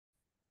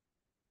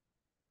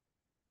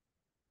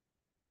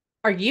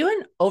Are you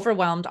an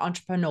overwhelmed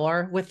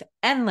entrepreneur with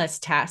endless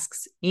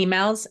tasks,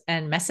 emails,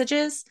 and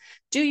messages?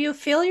 Do you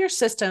feel your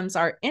systems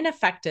are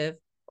ineffective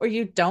or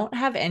you don't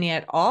have any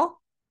at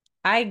all?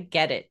 I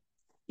get it.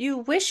 You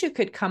wish you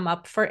could come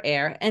up for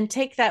air and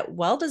take that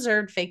well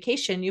deserved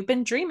vacation you've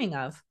been dreaming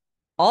of,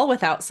 all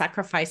without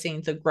sacrificing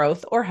the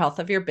growth or health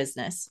of your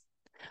business.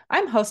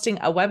 I'm hosting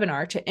a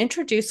webinar to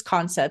introduce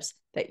concepts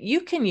that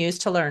you can use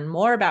to learn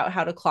more about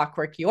how to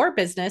clockwork your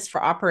business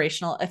for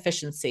operational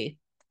efficiency.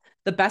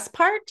 The best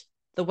part?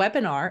 The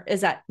webinar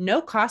is at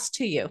no cost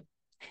to you.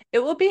 It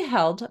will be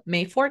held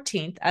May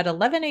 14th at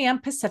 11 a.m.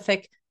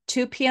 Pacific,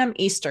 2 p.m.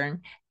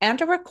 Eastern,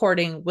 and a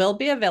recording will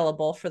be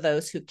available for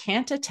those who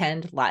can't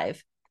attend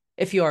live.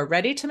 If you are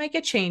ready to make a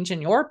change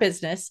in your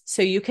business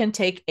so you can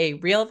take a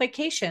real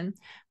vacation,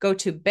 go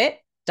to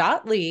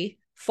bit.ly/May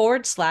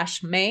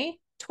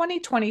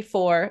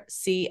 2024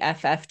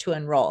 CFF to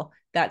enroll.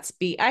 That's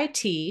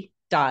bit.ly/May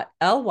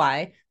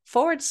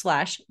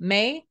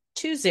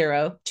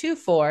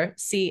 2024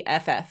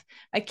 CFF.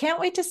 I can't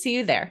wait to see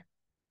you there.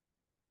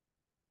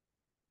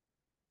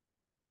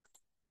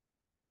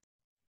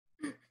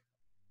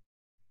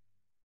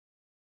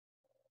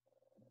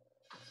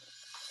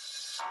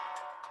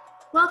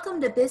 Welcome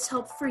to Biz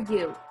Help for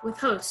You with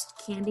host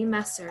Candy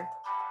Messer.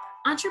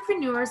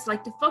 Entrepreneurs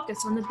like to focus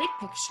on the big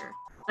picture,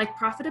 like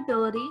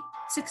profitability,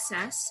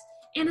 success,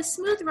 and a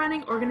smooth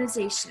running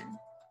organization.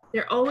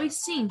 There always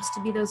seems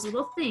to be those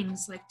little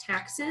things like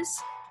taxes,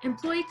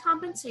 employee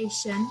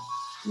compensation,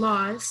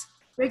 laws,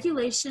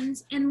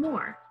 regulations, and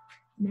more.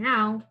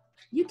 Now,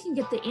 you can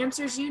get the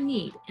answers you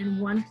need in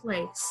one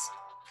place.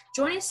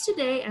 Join us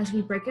today as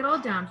we break it all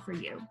down for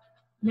you.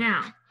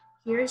 Now,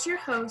 here is your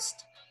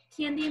host,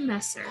 Candy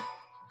Messer.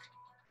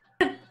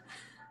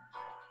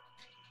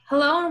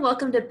 Hello and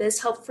welcome to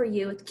Biz Help for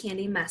You with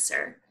Candy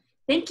Messer.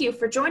 Thank you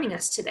for joining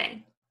us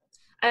today.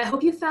 I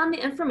hope you found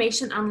the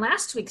information on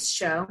last week's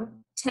show,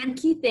 10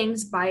 Key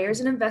Things Buyers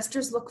and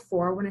Investors Look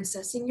For When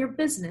Assessing Your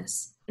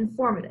Business,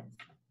 informative.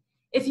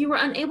 If you were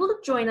unable to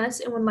join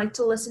us and would like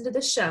to listen to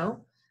the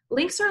show,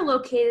 links are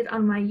located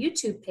on my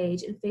YouTube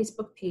page and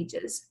Facebook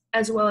pages,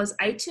 as well as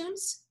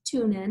iTunes,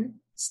 TuneIn,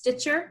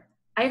 Stitcher,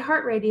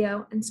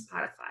 iHeartRadio, and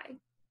Spotify.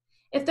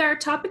 If there are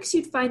topics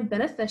you'd find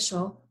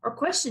beneficial or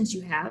questions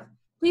you have,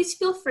 please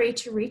feel free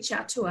to reach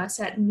out to us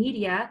at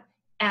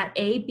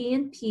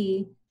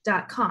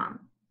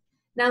media@abnp.com.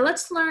 Now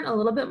let's learn a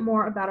little bit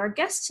more about our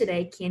guest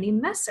today, Candy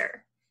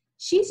Messer.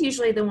 She's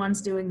usually the one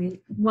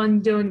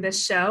doing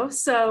this show,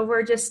 so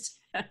we're just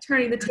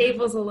turning the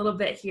tables a little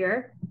bit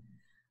here.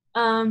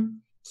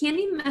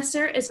 Candy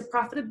Messer is a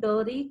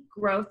profitability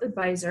growth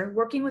advisor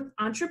working with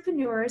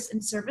entrepreneurs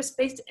in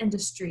service-based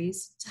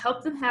industries to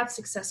help them have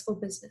successful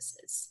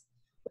businesses.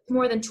 With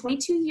more than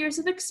 22 years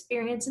of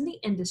experience in the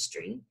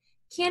industry,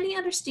 Candy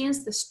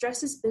understands the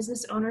stresses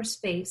business owners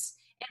face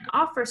and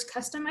offers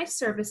customized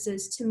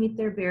services to meet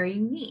their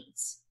varying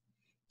needs.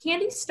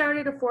 Candy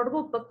started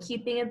Affordable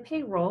Bookkeeping and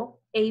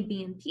Payroll,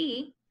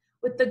 ABP,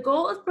 with the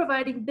goal of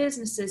providing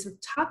businesses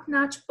with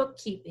top-notch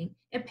bookkeeping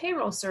and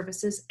payroll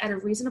services at a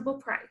reasonable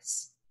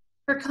price.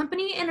 Her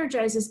company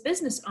energizes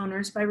business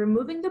owners by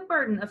removing the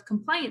burden of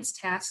compliance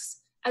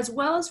tasks as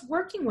well as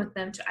working with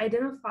them to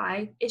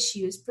identify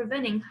issues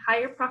preventing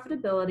higher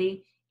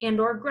profitability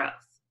and/or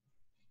growth.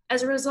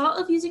 As a result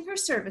of using her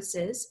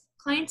services,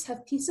 clients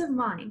have peace of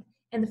mind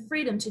and the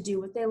freedom to do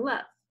what they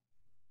love.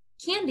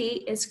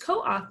 Candy is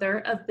co-author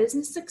of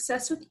Business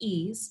Success with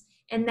Ease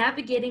and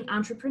Navigating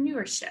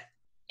Entrepreneurship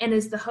and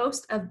is the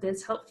host of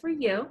Biz Help for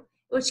You,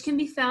 which can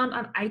be found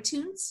on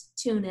iTunes,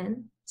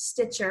 TuneIn,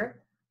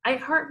 Stitcher,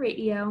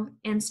 iHeartRadio,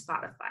 and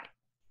Spotify.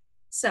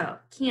 So,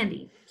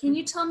 Candy, can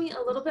you tell me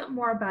a little bit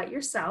more about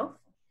yourself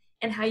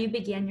and how you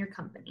began your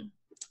company?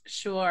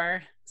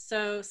 Sure.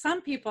 So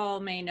some people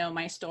may know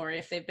my story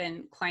if they've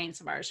been clients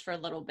of ours for a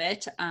little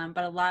bit,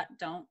 but a lot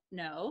don't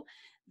know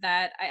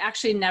that I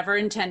actually never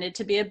intended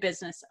to be a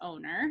business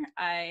owner.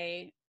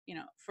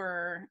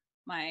 For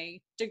my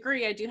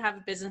degree, I do have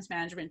a business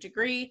management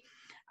degree.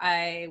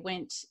 I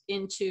went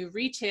into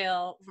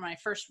retail for my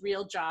first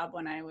real job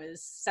when I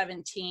was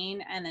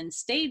 17 and then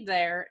stayed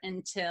there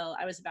until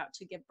I was about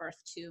to give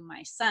birth to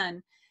my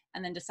son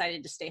and then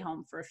decided to stay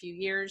home for a few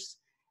years.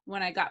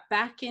 When I got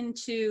back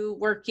into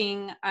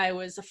working, I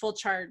was a full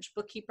charge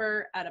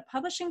bookkeeper at a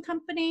publishing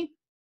company,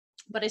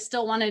 but I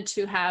still wanted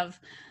to have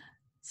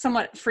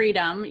somewhat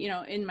freedom,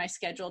 in my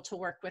schedule to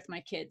work with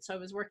my kids. So I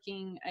was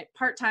working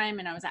part-time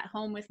and I was at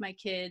home with my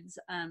kids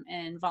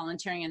and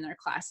volunteering in their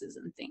classes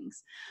and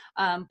things.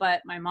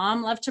 But my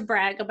mom loved to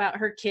brag about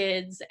her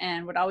kids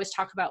and would always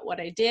talk about what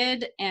I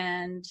did.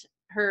 And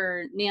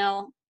her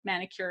nail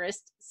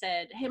manicurist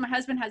said, "Hey, my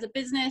husband has a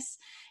business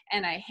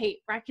and I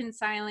hate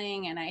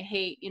reconciling and I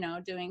hate,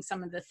 doing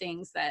some of the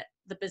things that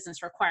the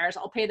business requires.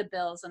 I'll pay the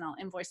bills and I'll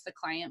invoice the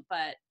client,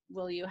 but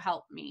will you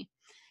help me?"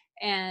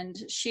 And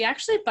she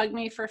actually bugged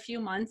me for a few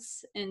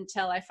months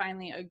until I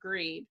finally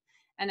agreed.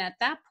 And at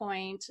that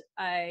point,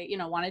 I,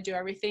 want to do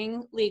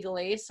everything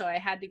legally. So I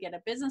had to get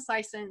a business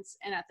license.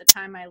 And at the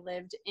time I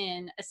lived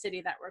in a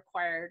city that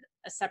required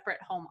a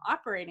separate home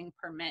operating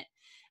permit.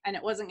 And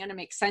it wasn't going to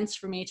make sense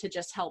for me to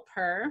just help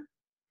her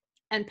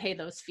and pay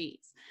those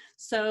fees.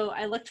 So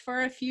I looked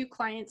for a few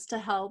clients to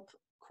help,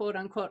 quote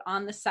unquote,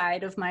 on the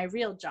side of my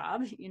real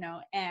job,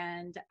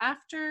 and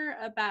after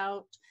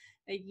about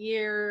a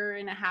year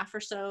and a half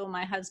or so,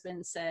 my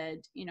husband said,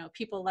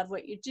 people love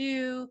what you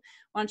do.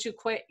 Why don't you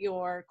quit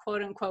your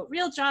quote unquote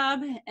real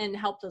job and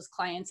help those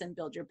clients and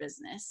build your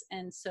business?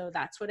 And so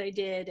that's what I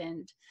did.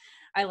 And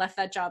I left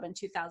that job in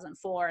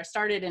 2004. I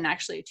started in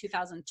actually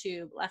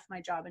 2002, left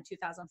my job in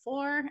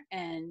 2004.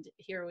 And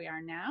here we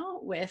are now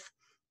with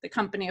the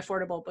company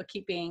Affordable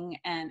Bookkeeping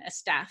and a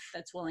staff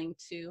that's willing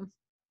to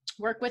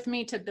work with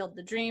me to build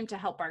the dream, to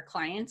help our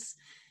clients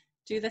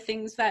do the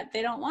things that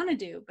they don't want to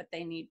do, but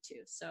they need to.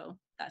 So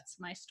that's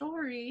my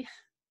story.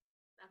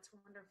 That's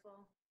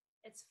wonderful.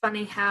 It's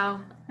funny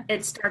how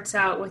it starts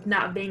out with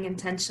not being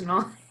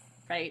intentional.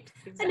 Right,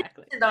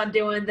 exactly. And on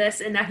doing this,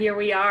 and now here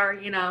we are,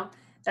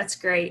 that's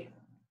great.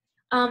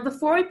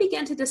 Before we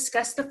begin to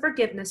discuss the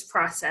forgiveness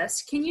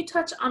process, can you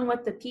touch on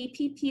what the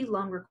PPP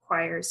loan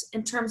requires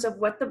in terms of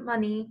what the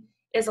money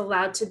is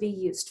allowed to be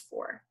used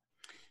for?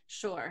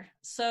 Sure.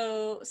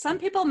 So some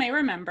people may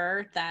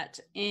remember that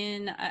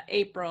in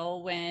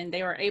April, when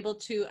they were able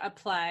to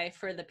apply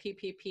for the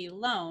PPP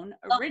loan,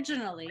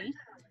 originally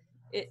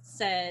it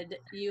said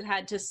you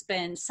had to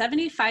spend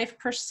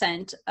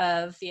 75%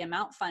 of the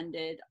amount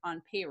funded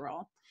on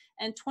payroll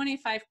and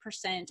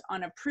 25%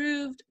 on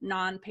approved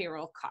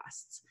non-payroll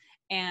costs.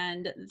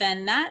 And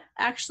then that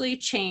actually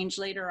changed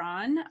later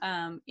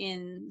on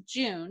in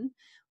June,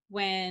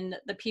 when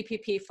the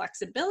PPP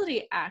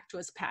Flexibility Act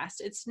was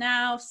passed. It's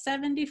now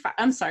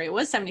it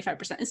was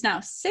 75%. It's now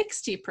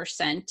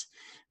 60%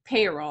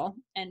 payroll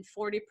and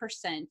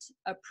 40%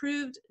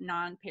 approved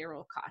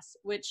non-payroll costs,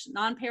 which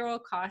non-payroll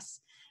costs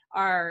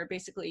are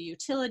basically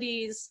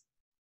utilities,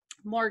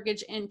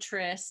 mortgage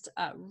interest,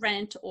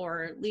 rent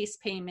or lease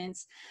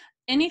payments,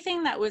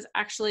 anything that was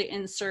actually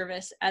in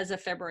service as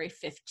of February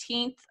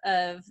 15th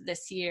of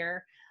this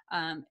year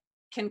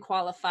can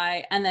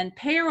qualify. And then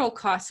payroll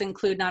costs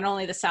include not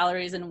only the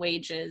salaries and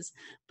wages,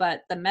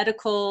 but the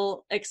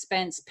medical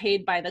expense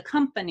paid by the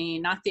company,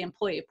 not the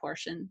employee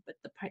portion, but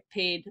the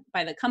paid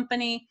by the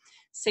company.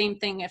 Same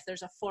thing if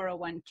there's a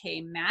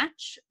 401k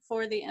match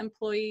for the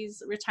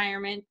employee's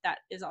retirement, that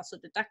is also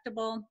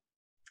deductible,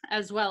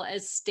 as well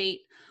as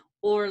state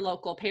or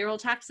local payroll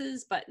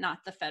taxes, but not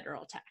the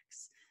federal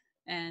tax.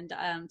 And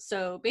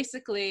so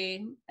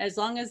basically, as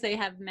long as they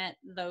have met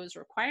those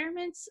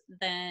requirements,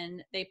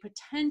 then they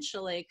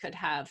potentially could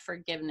have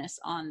forgiveness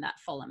on that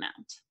full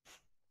amount.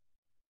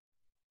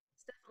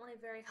 It's definitely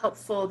very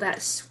helpful,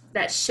 that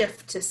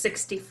shift to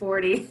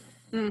 60-40.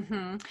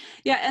 Mm-hmm.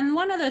 Yeah, and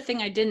one other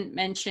thing I didn't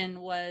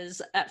mention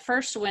was at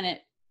first when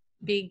it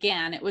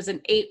began, it was an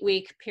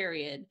 8-week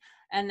period.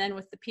 And then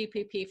with the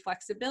PPP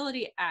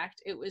Flexibility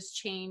Act, it was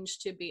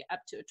changed to be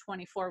up to a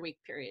 24-week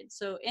period.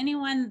 So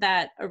anyone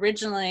that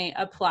originally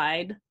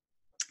applied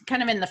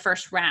kind of in the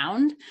first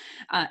round,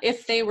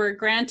 if they were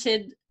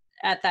granted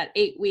at that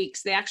 8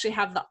 weeks, they actually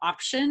have the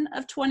option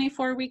of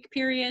 24-week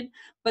period.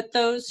 But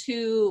those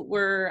who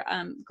were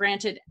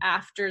granted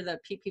after the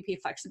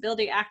PPP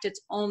Flexibility Act,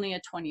 it's only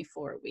a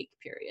 24-week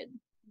period.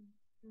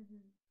 Mm-hmm.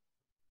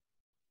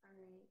 All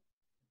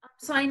right.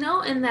 So I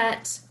know in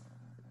that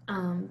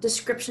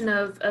description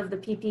of the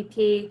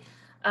PPP,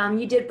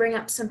 you did bring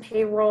up some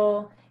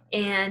payroll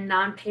and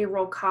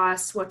non-payroll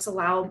costs, what's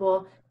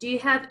allowable. Do you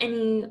have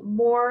any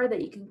more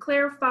that you can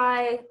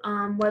clarify,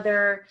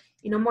 whether,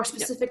 more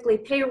specifically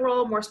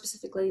payroll, more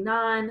specifically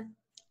non?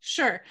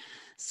 Sure.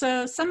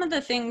 So some of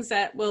the things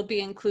that will be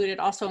included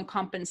also in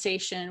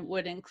compensation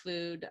would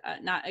include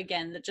not,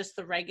 again, just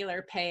the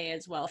regular pay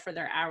as well for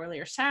their hourly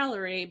or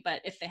salary,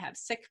 but if they have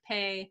sick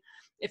pay,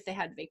 if they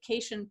had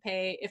vacation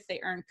pay, if they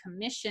earn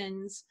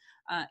commissions,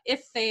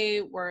 if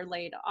they were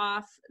laid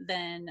off,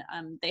 then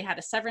they had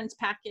a severance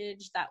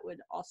package that would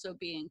also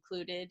be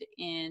included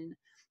in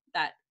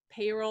that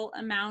payroll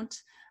amount.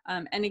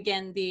 And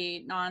again,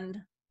 the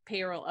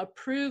non-payroll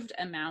approved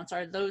amounts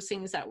are those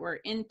things that were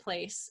in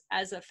place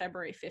as of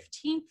February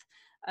 15th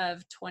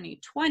of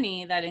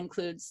 2020. That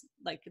includes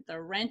like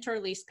the rent or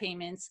lease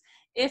payments,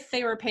 if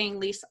they were paying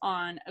lease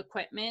on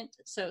equipment.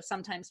 So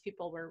sometimes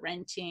people were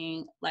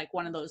renting like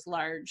one of those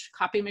large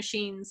copy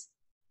machines,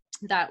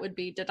 that would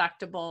be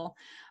deductible.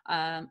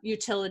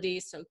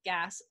 Utilities, so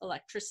gas,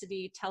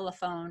 electricity,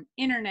 telephone,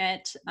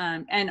 internet,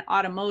 and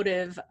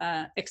automotive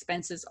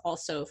expenses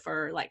also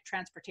for like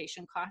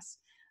transportation costs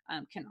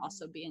can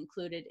also be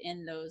included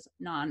in those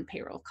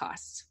non-payroll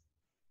costs.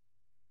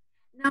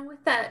 Now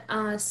with that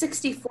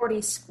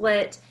 60-40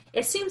 split,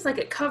 it seems like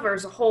it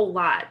covers a whole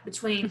lot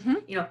between,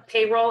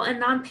 payroll and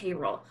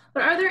non-payroll.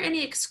 But are there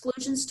any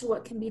exclusions to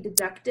what can be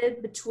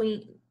deducted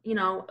between,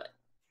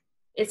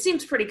 It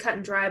seems pretty cut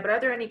and dry, but are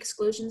there any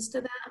exclusions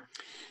to that?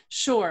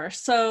 Sure.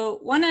 So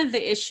one of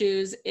the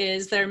issues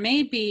is there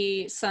may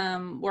be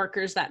some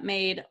workers that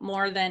made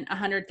more than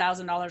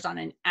 $100,000 on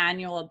an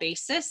annual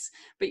basis,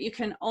 but you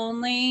can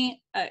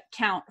only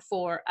count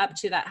for up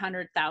to that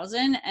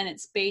 100,000, and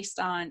it's based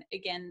on,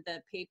 again,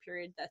 the pay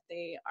period that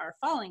they are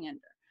falling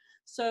under.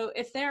 So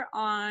if they're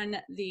on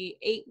the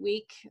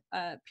 8-week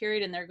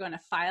period and they're going to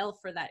file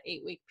for that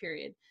 8-week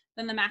period,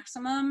 then the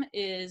maximum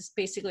is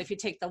basically, if you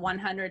take the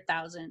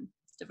 100,000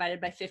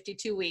 divided by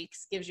 52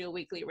 weeks, gives you a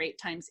weekly rate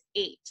times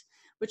 8,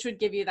 which would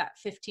give you that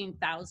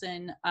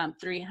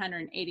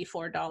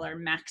 $15,384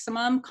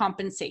 maximum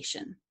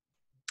compensation.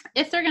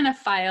 If they're going to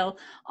file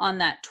on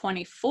that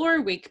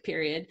 24-week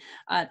period,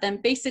 then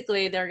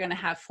basically they're going to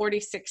have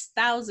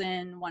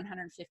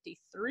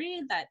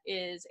 $46,153 that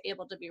is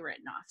able to be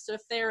written off. So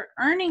if they're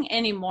earning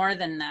any more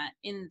than that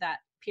in that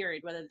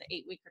period, whether the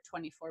 8-week or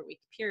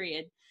 24-week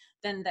period,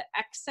 then the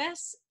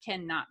excess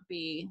cannot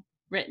be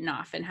written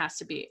off and has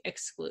to be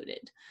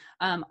excluded.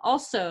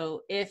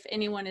 Also, if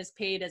anyone is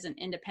paid as an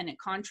independent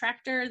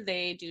contractor,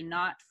 they do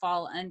not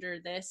fall under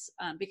this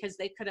because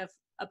they could have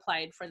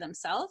applied for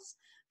themselves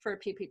for a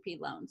PPP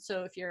loan.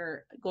 So if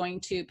you're going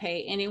to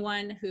pay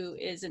anyone who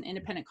is an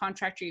independent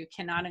contractor, you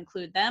cannot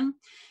include them.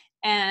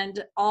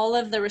 And all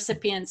of the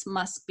recipients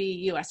must be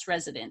U.S.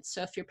 residents.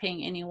 So if you're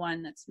paying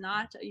anyone that's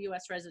not a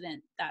U.S.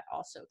 resident, that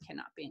also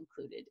cannot be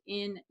included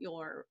in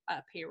your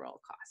payroll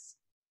costs.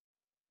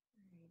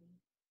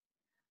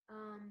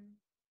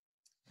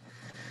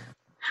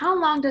 How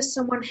long does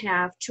someone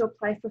have to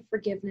apply for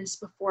forgiveness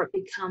before it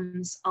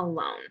becomes a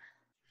loan?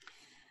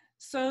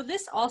 So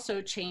this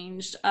also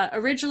changed.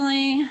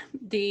 Originally,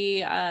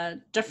 the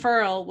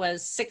deferral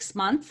was 6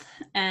 months,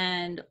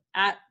 and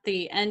at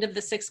the end of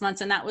the 6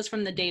 months, and that was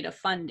from the date of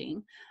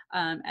funding.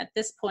 At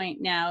this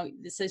point now,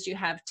 this says you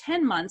have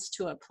 10 months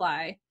to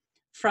apply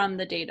from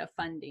the date of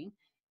funding.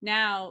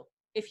 Now,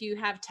 if you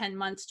have 10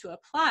 months to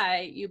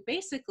apply, you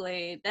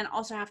basically then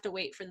also have to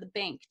wait for the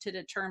bank to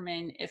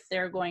determine if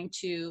they're going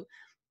to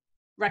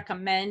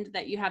recommend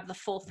that you have the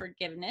full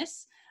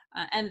forgiveness.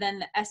 And then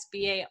the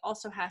SBA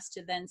also has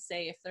to then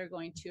say if they're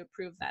going to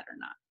approve that or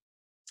not.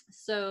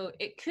 So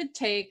it could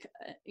take,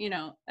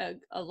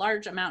 a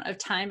large amount of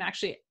time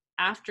actually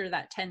after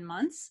that 10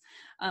 months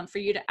for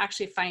you to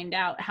actually find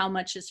out how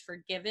much is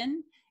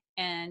forgiven.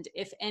 And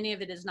if any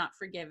of it is not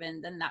forgiven,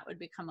 then that would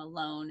become a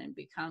loan and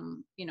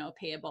become,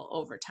 payable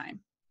over time.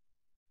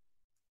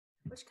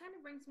 Which kind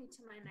of brings me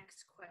to my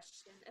next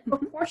question. If a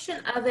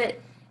portion of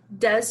it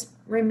does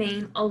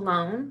remain a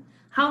loan,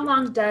 how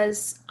long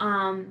does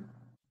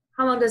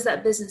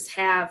that business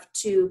have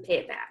to pay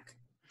it back?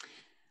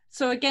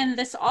 So again,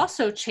 this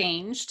also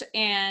changed,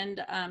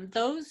 and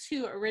those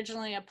who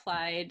originally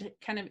applied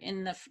kind of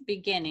in the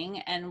beginning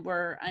and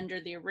were under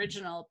the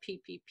original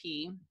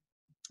PPP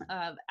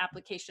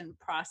application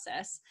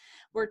process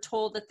were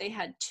told that they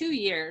had 2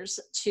 years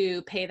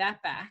to pay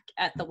that back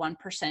at the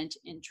 1%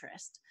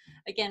 interest.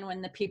 Again, when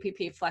the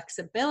PPP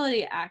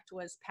Flexibility Act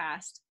was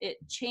passed, it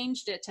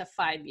changed it to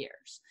 5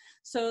 years.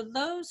 So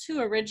those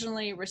who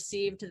originally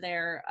received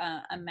their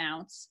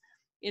amounts,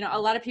 a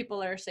lot of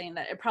people are saying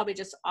that it probably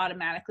just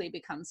automatically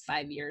becomes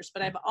 5 years,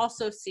 but I've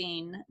also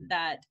seen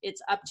that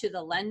it's up to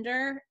the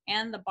lender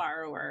and the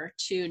borrower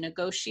to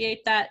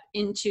negotiate that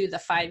into the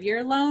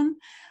 5-year loan.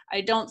 I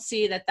don't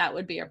see that that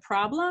would be a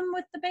problem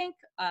with the bank,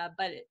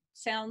 but it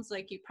sounds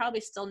like you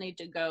probably still need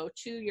to go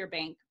to your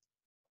bank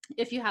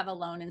if you have a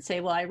loan and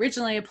say, well, I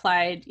originally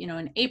applied,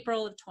 in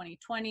April of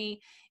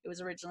 2020, it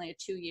was originally a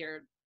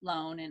 2-year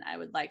loan, and I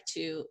would like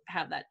to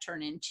have that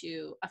turn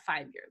into a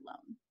 5-year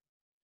loan.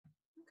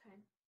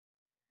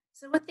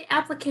 So with the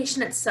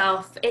application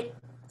itself, it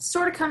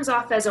sort of comes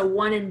off as a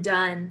one and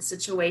done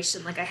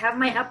situation. Like I have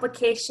my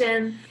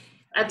application,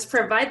 let's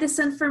provide this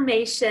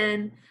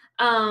information.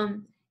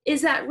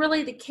 Is that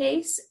really the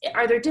case?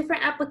 Are there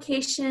different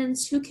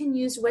applications? Who can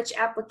use which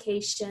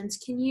applications?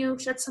 Can you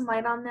shed some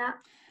light on that?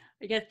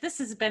 I guess this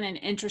has been an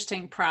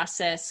interesting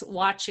process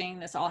watching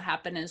this all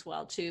happen as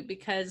well too,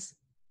 because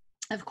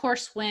of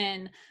course,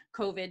 when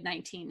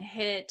COVID-19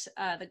 hit,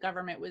 the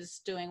government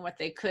was doing what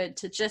they could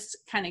to just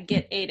kind of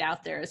get aid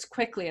out there as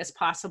quickly as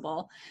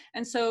possible.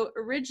 And so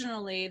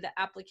originally the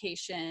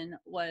application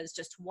was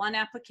just one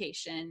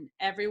application.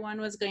 Everyone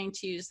was going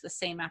to use the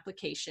same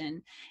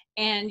application.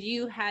 And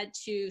you had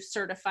to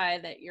certify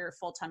that your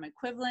full-time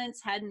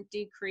equivalents hadn't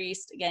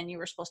decreased. Again, you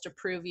were supposed to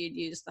prove you'd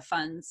use the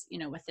funds,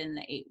 within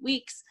the 8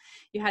 weeks.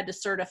 You had to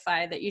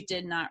certify that you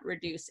did not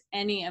reduce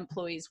any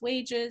employees'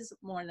 wages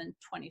more than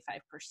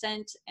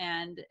 25%.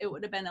 And it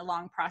would have been a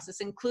long process,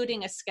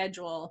 including a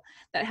schedule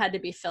that had to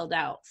be filled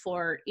out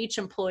for each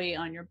employee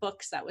on your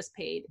books that was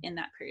paid in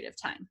that period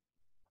of time.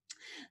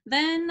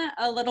 Then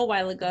a little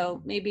while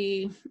ago,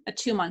 maybe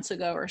 2 months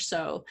ago or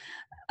so,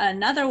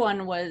 another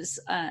one was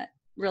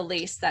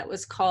released that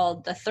was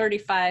called the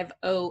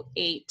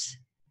 3508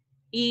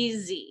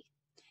 EZ.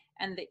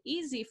 And the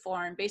EZ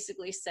form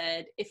basically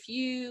said, if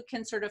you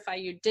can certify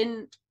you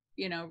didn't,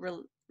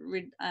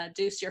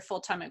 reduce your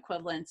full-time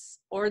equivalents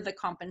or the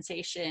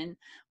compensation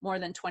more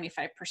than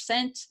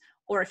 25%,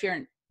 or if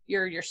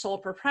you're your sole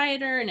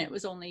proprietor and it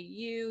was only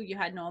you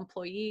had no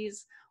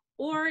employees,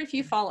 or if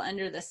you fall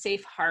under the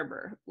safe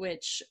harbor,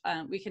 which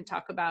we can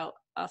talk about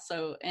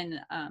also in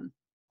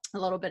a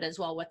little bit as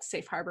well what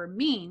safe harbor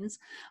means.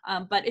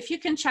 But if you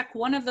can check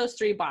one of those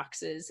three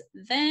boxes,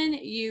 then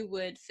you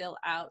would fill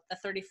out the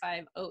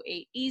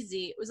 3508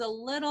 easy. It was a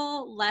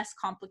little less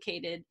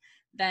complicated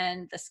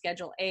than the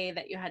Schedule A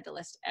that you had to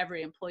list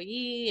every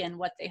employee and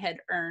what they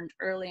had earned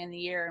early in the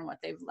year and what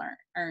they've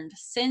earned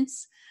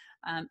since.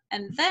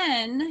 And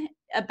then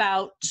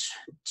about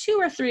 2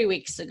 or 3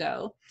 weeks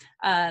ago,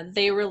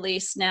 they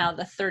released now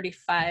the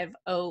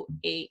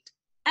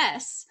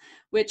 3508S,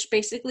 which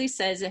basically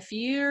says if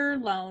your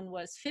loan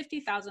was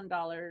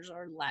 $50,000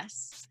 or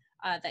less,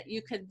 that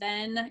you could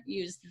then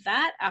use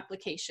that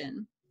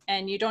application.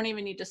 And you don't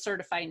even need to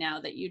certify now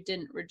that you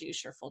didn't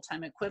reduce your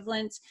full-time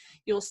equivalents.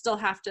 You'll still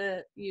have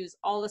to use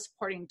all the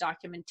supporting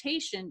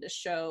documentation to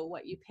show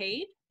what you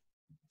paid,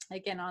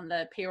 again, on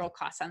the payroll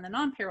costs and the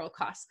non-payroll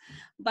costs,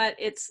 but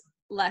it's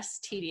less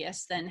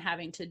tedious than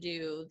having to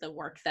do the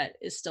work that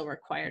is still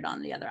required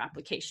on the other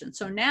application.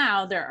 So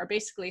now there are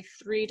basically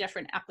 3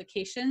 different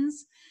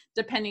applications.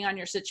 Depending on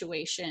your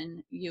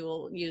situation, you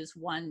will use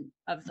one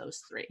of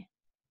those 3.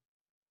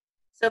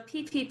 So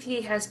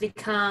PPP has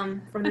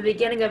become, from the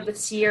beginning of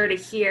this year to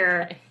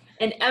here,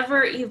 an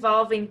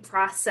ever-evolving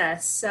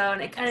process. So,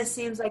 and it kind of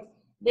seems like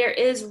there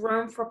is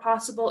room for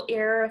possible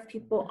error if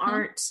people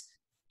aren't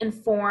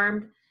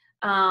informed.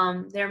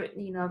 There,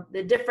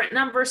 the different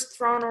numbers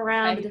thrown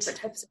around, the different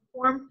types of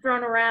forms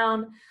thrown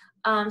around.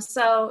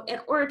 So in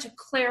order to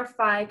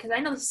clarify, because I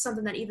know this is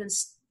something that even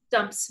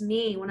stumps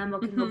me when I'm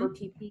looking over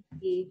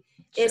PPP,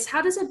 is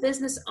how does a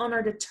business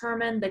owner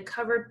determine the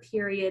covered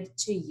period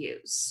to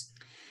use?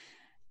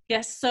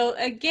 Yes. So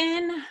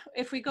again,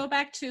 if we go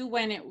back to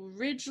when it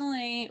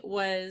originally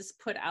was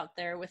put out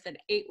there with an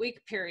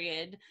 8-week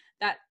period,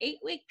 that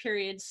 8-week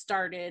period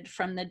started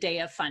from the day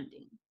of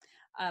funding.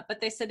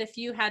 But they said if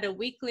you had a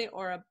weekly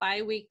or a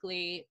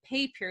biweekly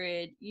pay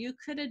period, you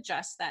could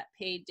adjust that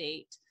pay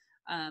date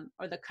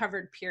or the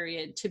covered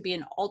period to be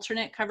an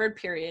alternate covered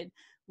period,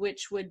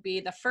 which would be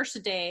the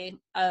first day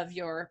of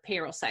your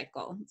payroll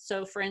cycle.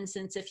 So for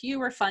instance, if you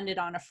were funded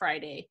on a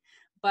Friday,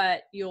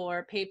 but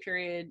your pay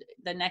period,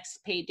 the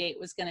next pay date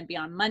was going to be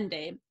on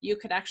Monday, you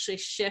could actually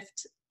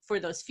shift for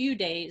those few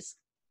days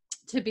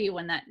to be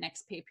when that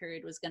next pay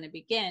period was going to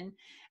begin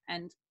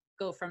and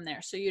go from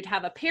there. So you'd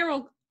have a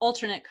payroll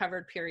alternate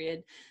covered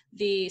period.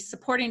 The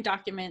supporting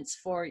documents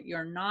for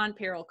your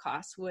non-payroll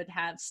costs would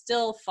have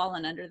still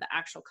fallen under the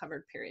actual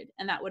covered period,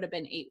 and that would have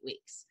been 8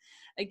 weeks.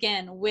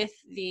 Again, with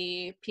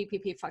the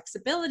PPP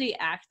Flexibility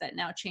Act that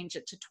now changed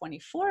it to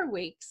 24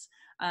 weeks,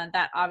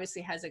 that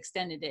obviously has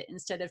extended it.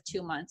 Instead of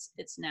 2 months,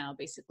 it's now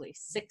basically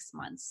 6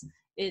 months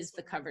is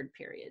the covered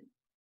period.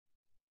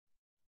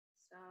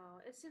 So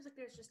it seems like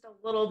there's just a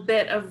little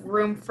bit of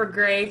room for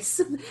grace,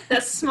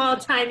 that small,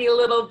 tiny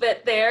little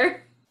bit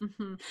there.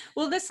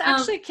 Well, this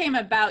actually came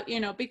about,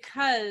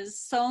 because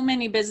so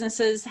many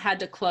businesses had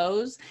to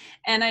close.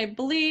 And I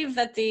believe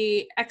that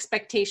the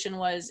expectation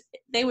was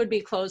they would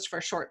be closed for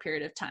a short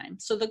period of time.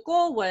 So the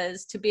goal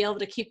was to be able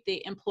to keep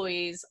the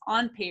employees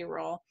on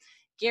payroll,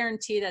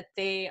 guarantee that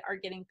they are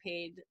getting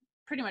paid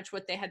pretty much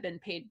what they had been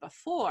paid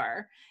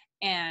before.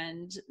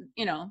 And,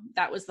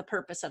 that was the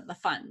purpose of the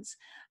funds.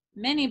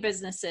 Many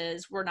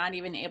businesses were not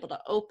even able to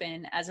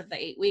open as of the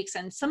 8 weeks.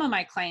 And some of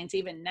my clients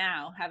even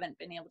now haven't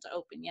been able to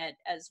open yet,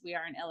 as we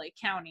are in LA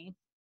County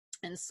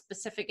and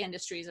specific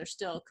industries are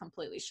still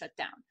completely shut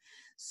down.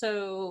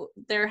 So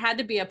there had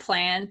to be a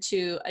plan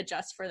to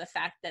adjust for the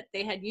fact that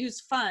they had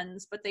used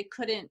funds, but they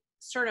couldn't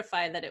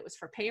certify that it was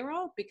for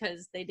payroll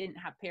because they didn't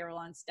have payroll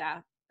on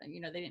staff.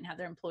 They didn't have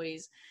their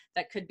employees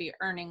that could be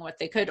earning what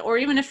they could, or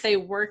even if they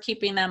were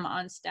keeping them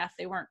on staff,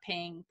 they weren't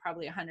paying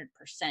probably 100%.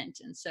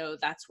 And so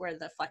that's where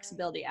the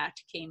Flexibility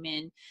Act came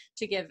in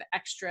to give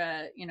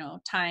extra,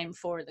 time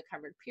for the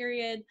covered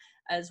period,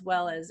 as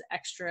well as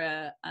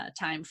extra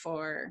time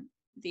for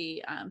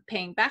the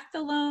paying back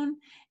the loan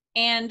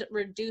and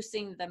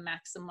reducing the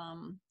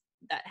maximum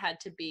that had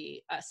to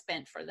be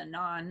spent for the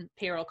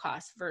non-payroll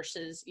costs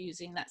versus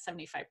using that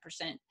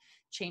 75%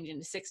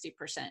 changing to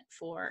 60%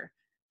 for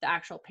the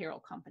actual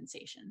payroll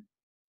compensation.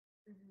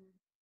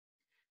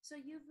 So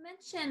you've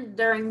mentioned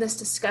during this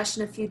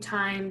discussion a few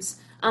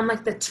times,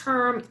 like the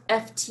term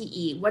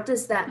FTE. What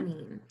does that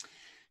mean?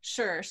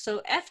 Sure.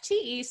 So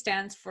FTE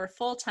stands for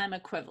full-time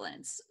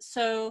equivalents.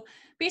 So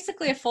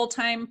basically a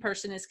full-time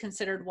person is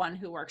considered one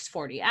who works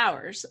 40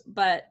 hours,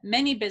 but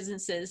many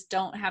businesses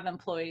don't have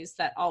employees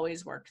that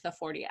always work the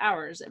 40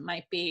 hours. It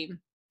might be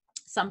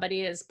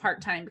somebody is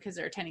part-time because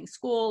they're attending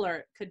school, or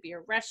it could be a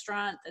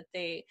restaurant that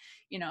they,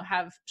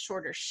 have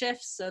shorter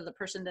shifts. So the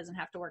person doesn't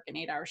have to work an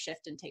 8-hour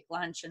shift and take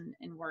lunch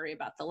and worry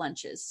about the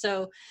lunches.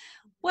 So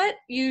what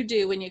you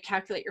do when you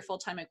calculate your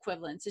full-time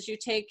equivalents is you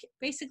take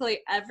basically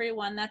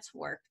everyone that's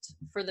worked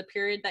for the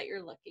period that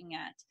you're looking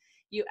at.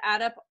 you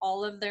add up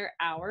all of their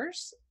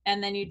hours,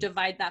 and then you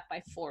divide that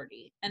by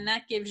 40. And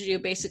that gives you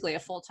basically a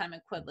full-time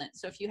equivalent.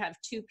 So if you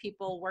have 2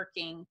 people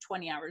working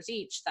 20 hours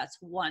each, that's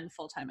 1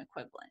 full-time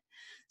equivalent.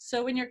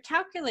 So when you're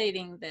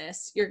calculating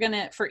this, you're going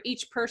to, for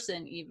each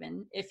person,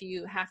 even if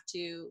you have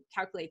to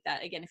calculate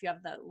that, again, if you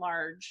have the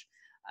large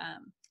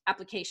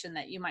application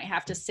that you might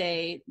have to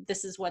say,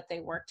 this is what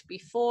they worked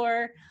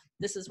before,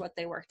 this is what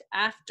they worked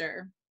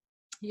after,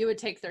 you would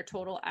take their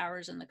total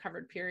hours in the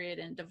covered period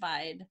and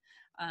divide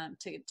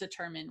to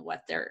determine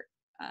what their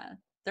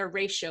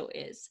ratio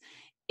is.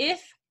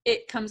 If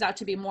it comes out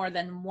to be more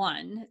than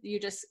 1, you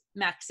just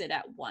max it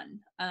at 1.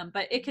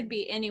 But it could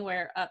be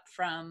anywhere up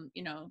from,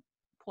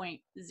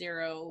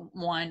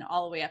 0.01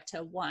 all the way up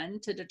to 1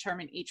 to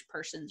determine each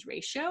person's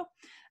ratio.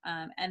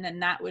 And then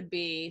that would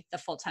be the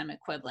full-time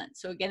equivalent.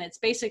 So again, it's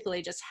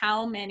basically just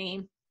how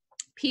many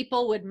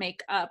people would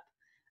make up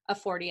a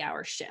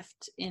 40-hour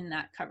shift in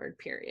that covered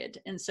period.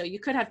 And so you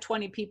could have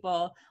 20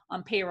 people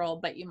on payroll,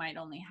 but you might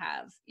only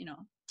have,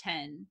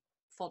 10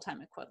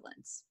 full-time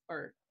equivalents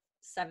or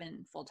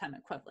 7 full-time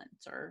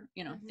equivalents or,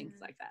 things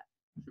like that.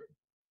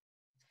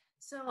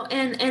 So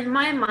in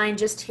my mind,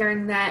 just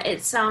hearing that,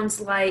 it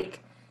sounds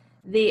like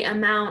the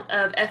amount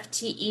of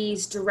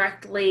FTEs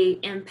directly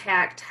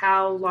impact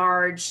how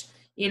large,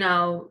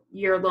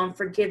 your loan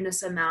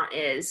forgiveness amount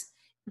is.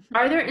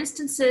 Are there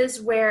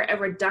instances where a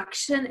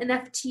reduction in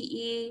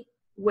FTE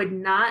would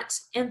not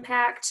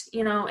impact,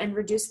 and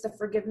reduce the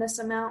forgiveness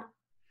amount?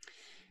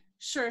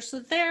 Sure. So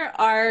there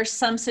are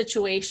some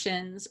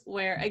situations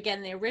where,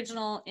 again, the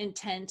original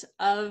intent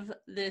of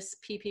this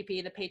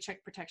PPP, the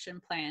Paycheck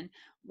Protection Plan,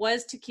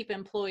 was to keep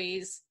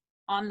employees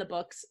on the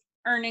books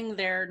earning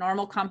their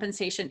normal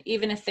compensation,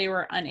 even if they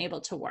were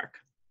unable to work.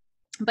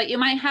 But you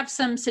might have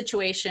some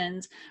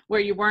situations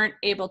where you weren't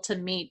able to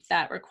meet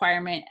that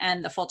requirement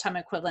and the full-time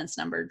equivalence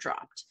number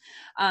dropped.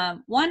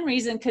 One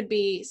reason could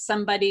be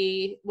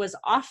somebody was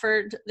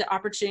offered the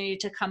opportunity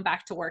to come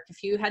back to work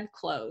if you had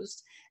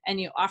closed, and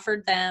you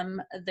offered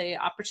them the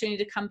opportunity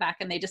to come back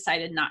and they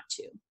decided not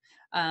to.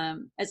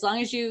 As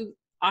long as you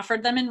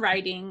offered them in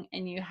writing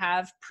and you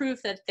have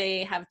proof that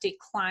they have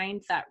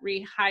declined that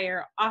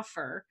rehire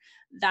offer,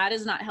 that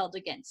is not held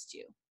against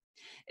you.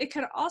 It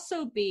could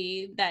also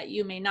be that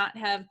you may not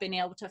have been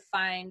able to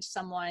find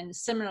someone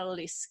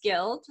similarly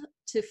skilled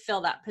to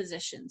fill that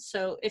position.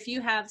 So if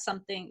you have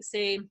something,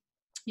 say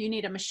you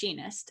need a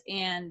machinist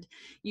and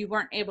you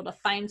weren't able to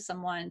find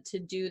someone to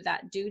do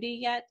that duty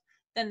yet,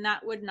 then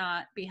that would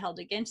not be held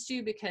against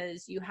you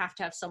because you have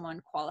to have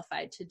someone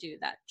qualified to do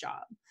that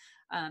job.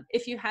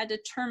 If you had to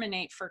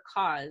terminate for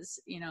cause,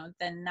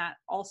 then that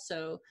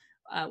also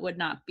would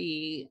not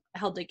be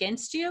held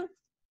against you.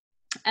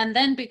 And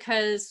then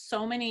because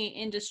so many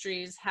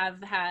industries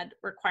have had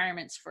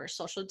requirements for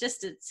social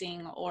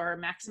distancing or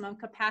maximum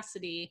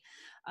capacity,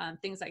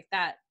 things like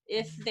that,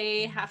 if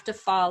they have to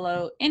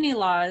follow any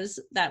laws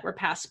that were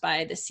passed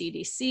by the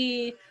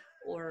CDC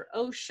or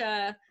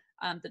OSHA,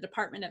 the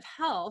Department of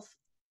Health,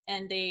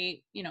 and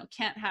they,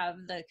 can't have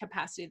the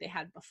capacity they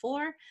had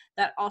before,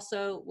 that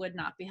also would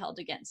not be held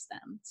against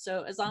them.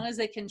 So as long as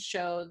they can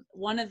show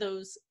one of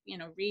those,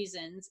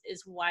 reasons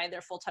is why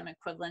their full-time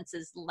equivalence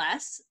is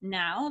less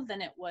now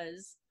than it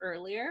was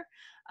earlier,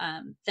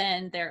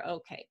 then they're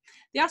okay.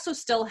 They also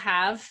still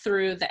have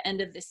through the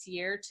end of this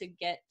year to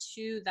get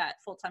to that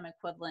full-time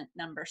equivalent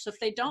number. So if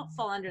they don't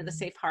fall under the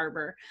safe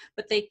harbor,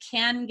 but they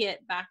can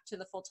get back to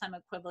the full-time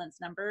equivalence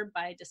number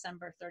by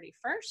December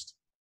 31st,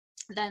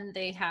 then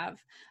they have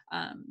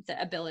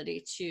the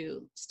ability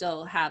to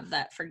still have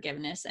that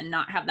forgiveness and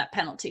not have that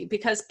penalty.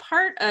 Because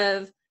part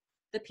of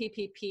the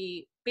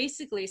PPP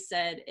basically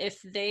said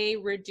if they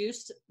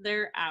reduced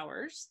their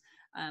hours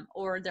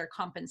or their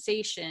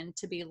compensation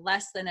to be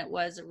less than it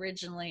was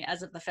originally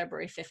as of the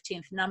February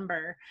 15th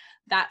number,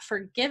 that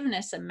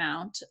forgiveness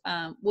amount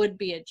would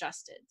be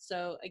adjusted.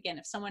 So again,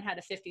 if someone had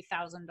a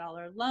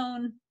 $50,000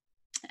 loan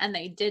and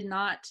they did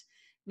not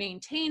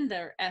maintain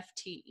their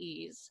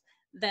FTEs,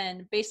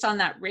 then based on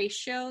that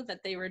ratio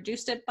that they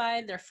reduced it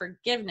by, their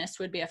forgiveness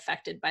would be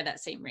affected by that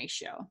same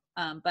ratio.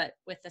 But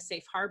with the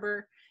safe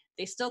harbor,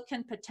 they still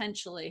can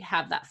potentially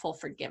have that full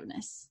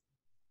forgiveness.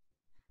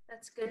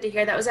 That's good to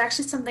hear. That was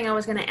actually something I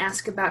was going to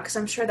ask about because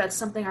I'm sure that's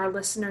something our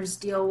listeners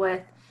deal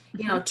with.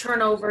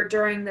 Turnover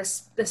during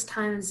this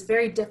time is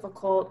very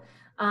difficult,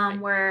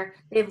 where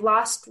they've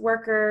lost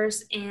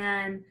workers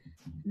and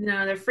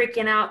they're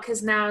freaking out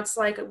because now it's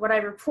like what I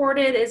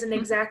reported isn't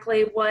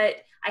exactly what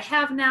I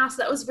have now. So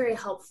that was very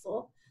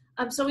helpful.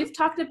 So we've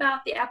talked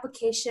about the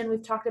application,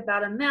 we've talked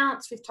about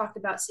amounts, we've talked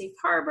about safe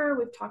harbor,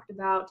 we've talked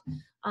about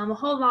a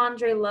whole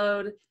laundry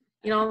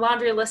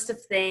list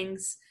of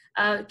things.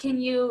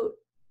 Can you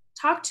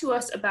talk to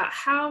us about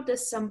how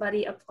does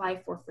somebody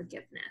apply for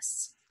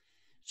forgiveness?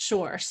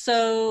 Sure.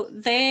 So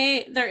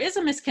there is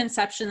a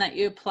misconception that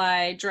you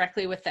apply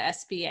directly with the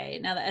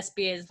SBA. Now the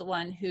SBA is the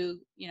one who,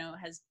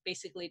 has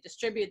basically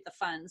distributed the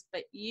funds,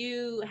 but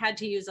you had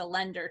to use a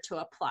lender to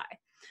apply.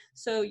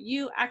 So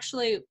you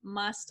actually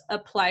must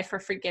apply for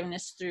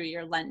forgiveness through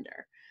your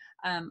lender.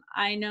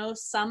 I know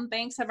some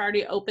banks have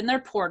already opened their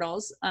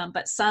portals,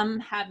 but some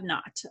have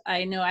not.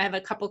 I know I have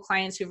a couple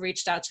clients who've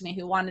reached out to me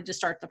who wanted to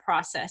start the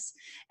process,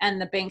 and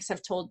the banks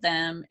have told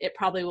them it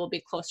probably will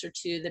be closer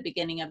to the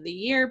beginning of the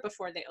year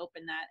before they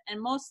open that.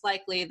 And most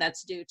likely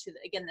that's due to,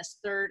 again, this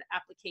third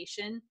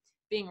application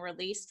being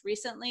released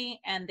recently,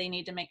 and they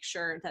need to make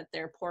sure that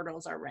their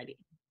portals are ready.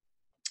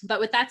 But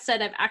with that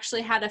said, I've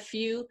actually had a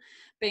few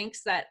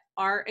banks that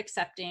are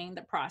accepting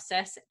the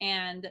process,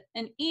 and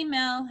an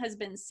email has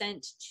been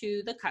sent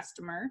to the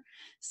customer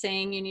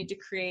saying you need to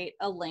create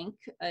a link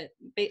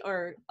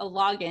or a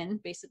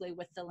login basically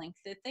with the link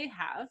that they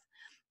have.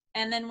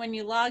 And then when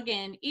you log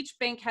in, each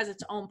bank has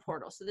its own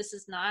portal. So this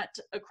is not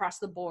across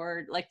the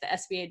board, like the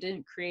SBA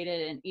didn't create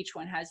it and each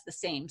one has the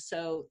same.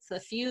 So the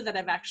few that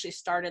I've actually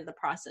started the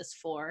process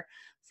for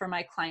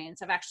my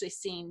clients, I've actually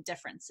seen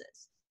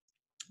differences.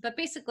 But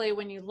basically,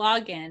 when you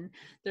log in,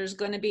 there's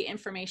going to be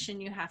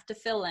information you have to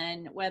fill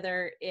in,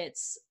 whether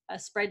it's a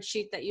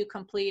spreadsheet that you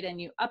complete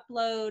and you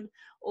upload,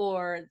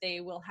 or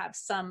they will have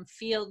some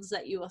fields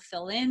that you will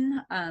fill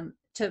in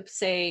to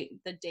say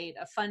the date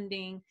of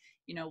funding,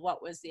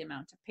 what was the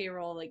amount of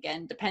payroll.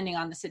 Again, depending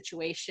on the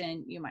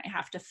situation, you might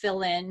have to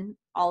fill in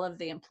all of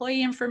the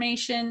employee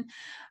information.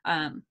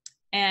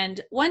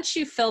 And once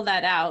you fill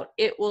that out,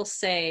 it will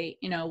say,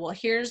 well,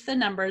 here's the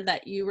number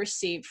that you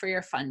received for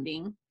your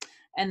funding.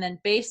 And then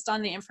based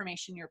on the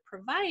information you're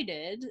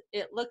provided,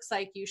 it looks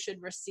like you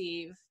should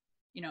receive,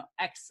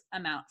 X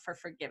amount for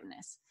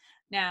forgiveness.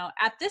 Now,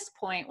 at this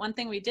point, one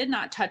thing we did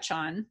not touch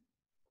on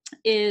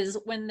is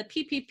when the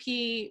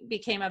PPP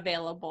became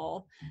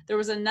available, there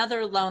was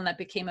another loan that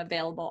became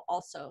available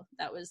also.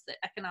 That was the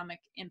Economic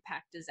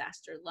Impact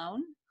Disaster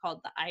Loan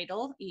called the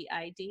EIDL,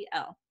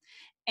 EIDL.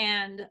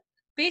 And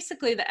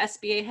basically the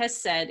SBA has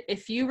said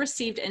if you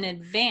received an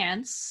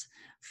advance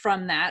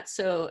from that,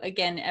 so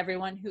again,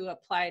 everyone who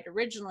applied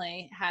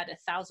originally had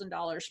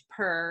 $1,000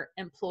 per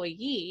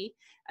employee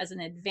as an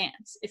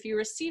advance. If you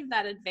receive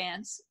that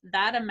advance,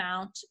 that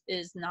amount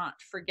is not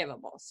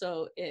forgivable.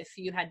 So if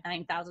you had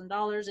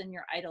 $9,000 in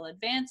your EIDL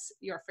advance,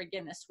 your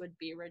forgiveness would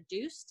be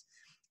reduced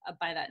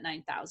by that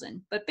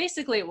 $9,000. But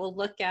basically it will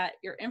look at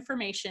your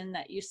information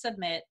that you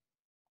submit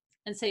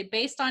and say,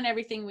 based on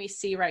everything we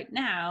see right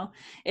now,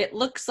 it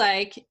looks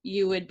like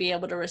you would be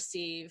able to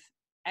receive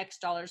X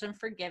dollars in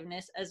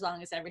forgiveness as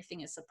long as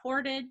everything is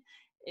supported.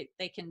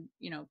 They can,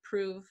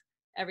 prove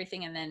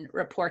everything and then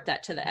report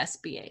that to the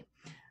SBA.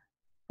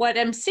 What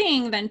I'm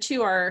seeing then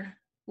too are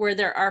where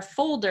there are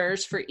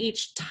folders for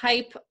each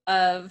type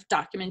of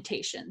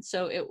documentation.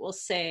 So it will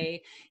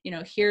say,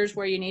 here's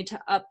where you need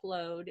to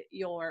upload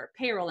your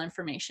payroll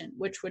information,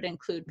 which would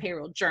include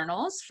payroll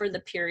journals for the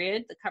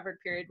period, the covered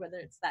period, whether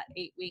it's that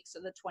 8 weeks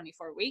or the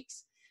 24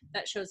 weeks.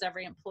 That shows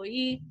every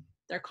employee,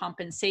 their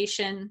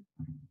compensation.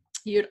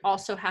 You'd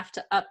also have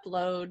to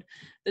upload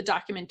the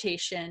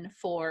documentation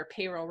for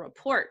payroll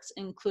reports,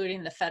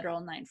 including the federal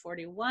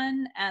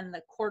 941 and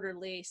the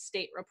quarterly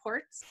state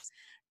reports.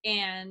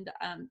 And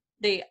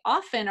they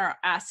often are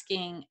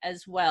asking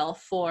as well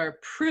for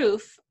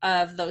proof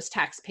of those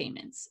tax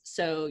payments.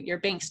 So your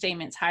bank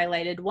statements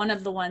highlighted. One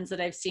of the ones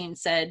that I've seen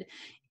said,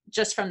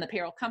 just from the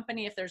payroll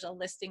company, if there's a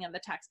listing of the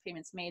tax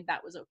payments made,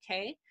 that was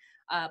okay.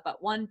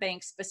 But one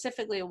bank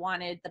specifically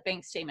wanted the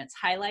bank statements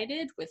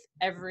highlighted with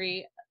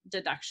every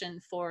deduction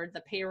for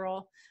the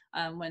payroll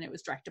when it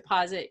was direct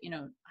deposit,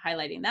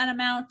 highlighting that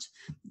amount,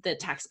 the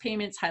tax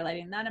payments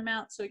highlighting that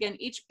amount. So again,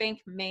 each bank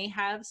may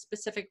have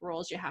specific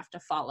rules you have to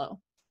follow.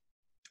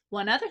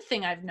 One other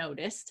thing I've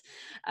noticed,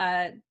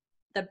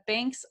 the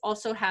banks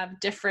also have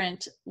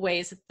different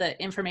ways that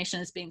the information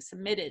is being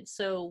submitted.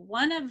 So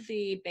one of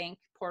the bank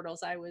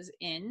portals I was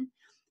in,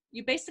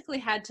 you basically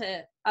had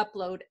to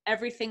upload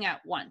everything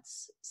at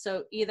once.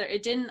 So either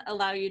it didn't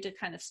allow you to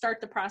kind of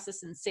start the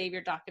process and save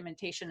your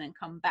documentation and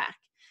come back.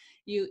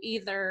 You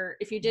either,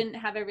 if you didn't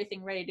have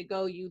everything ready to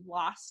go, you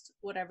lost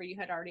whatever you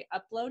had already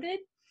uploaded,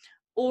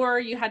 or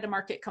you had to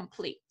mark it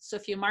complete. So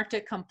if you marked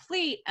it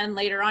complete and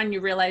later on you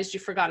realized you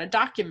forgot a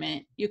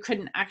document, you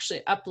couldn't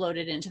actually upload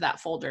it into that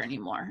folder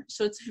anymore.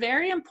 So it's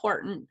very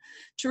important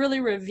to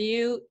really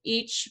review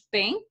each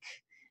bank,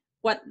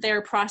 what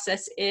their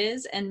process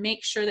is, and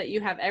make sure that you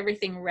have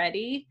everything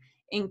ready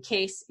in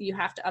case you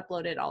have to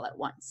upload it all at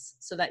once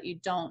so that you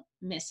don't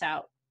miss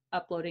out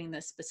uploading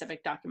the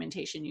specific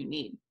documentation you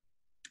need.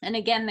 And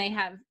again,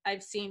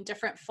 I've seen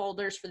different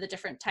folders for the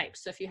different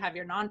types. So if you have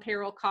your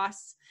non-payroll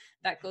costs,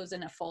 that goes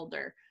in a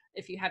folder.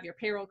 If you have your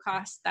payroll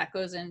costs, that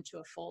goes into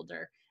a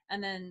folder.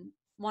 And then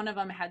one of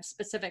them had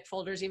specific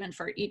folders, even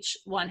for each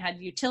one had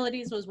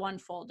utilities was one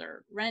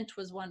folder, rent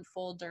was one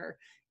folder,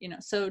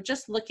 so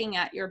just looking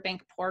at your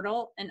bank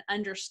portal and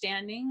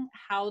understanding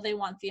how they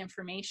want the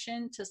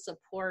information to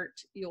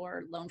support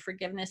your loan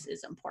forgiveness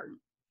is important.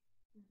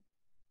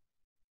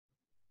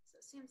 So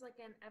it seems like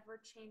an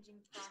ever-changing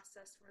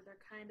process where they're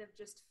kind of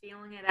just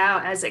feeling it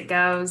out as it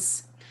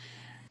goes.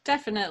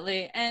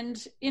 Definitely.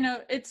 And,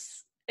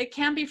 it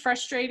can be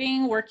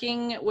frustrating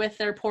working with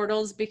their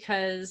portals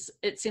because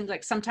it seems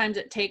like sometimes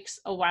it takes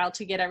a while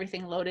to get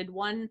everything loaded.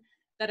 One,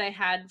 that I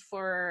had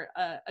for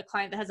a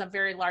client that has a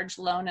very large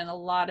loan and a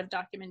lot of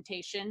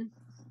documentation.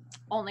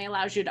 Only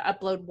allows you to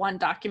upload one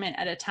document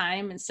at a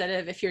time, instead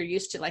of, if you're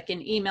used to like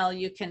an email,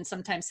 you can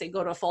sometimes say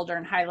go to a folder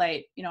and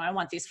highlight, I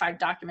want these 5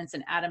 documents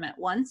and add them at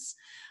once.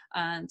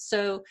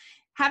 So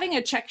having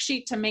a check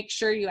sheet to make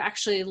sure you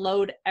actually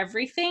load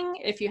everything,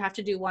 if you have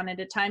to do one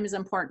at a time, is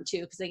important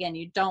too, because again,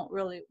 you don't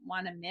really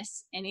want to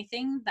miss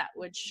anything that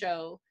would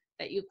show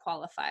that you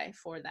qualify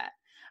for that.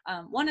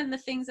 One of the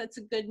things that's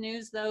good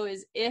news though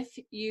is if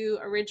you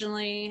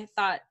originally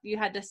thought you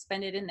had to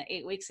spend it in the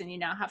 8 weeks and you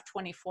now have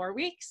 24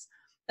 weeks,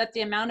 that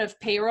the amount of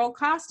payroll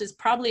cost is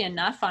probably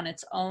enough on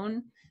its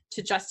own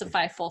to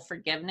justify full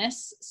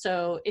forgiveness.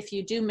 So if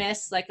you do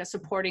miss like a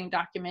supporting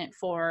document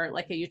for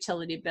like a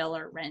utility bill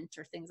or rent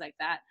or things like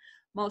that,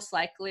 most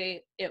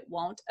likely it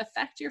won't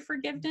affect your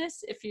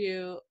forgiveness if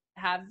you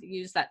have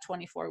used that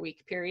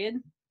 24-week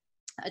period.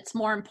 It's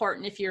more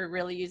important if you're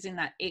really using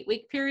that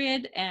 8-week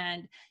period,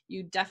 and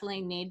you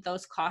definitely need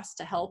those costs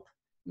to help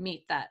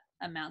meet that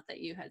amount that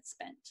you had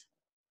spent.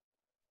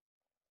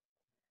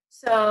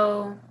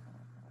 So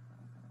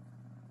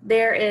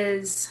there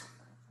is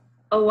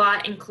a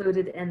lot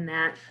included in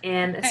that,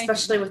 and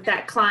especially with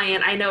that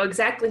client, I know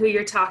exactly who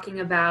you're talking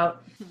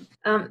about.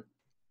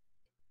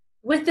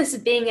 With this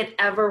being an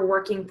ever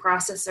working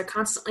process, they're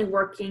constantly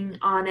working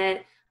on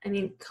it. I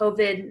mean,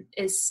 COVID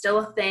is still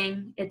a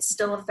thing. It's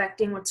still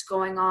affecting what's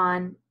going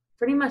on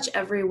pretty much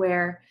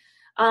everywhere.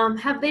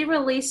 Have they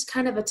released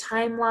kind of a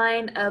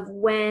timeline of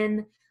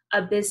when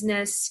a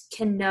business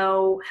can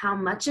know how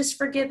much is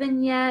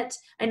forgiven yet?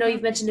 I know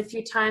you've mentioned a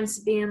few times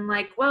being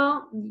like,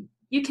 well,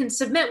 you can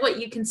submit what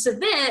you can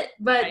submit,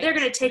 but they're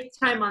going to take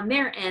time on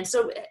their end.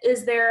 So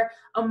is there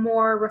a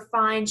more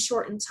refined,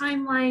 shortened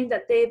timeline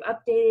that they've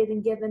updated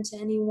and given to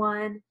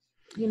anyone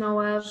you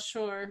know of?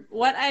 Sure.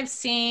 What I've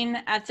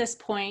seen at this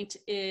point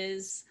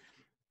is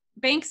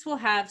banks will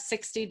have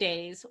 60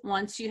 days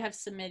once you have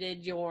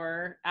submitted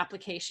your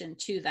application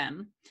to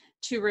them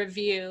to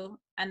review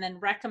and then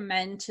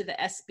recommend to the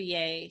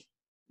SBA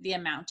the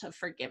amount of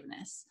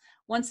forgiveness.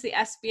 Once the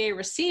SBA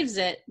receives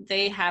it,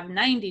 they have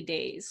 90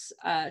 days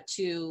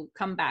to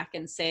come back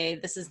and say,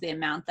 this is the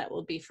amount that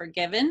will be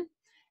forgiven.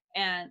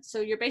 And so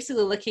you're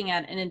basically looking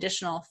at an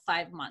additional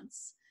 5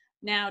 months.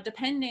 Now,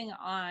 depending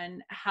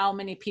on how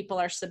many people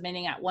are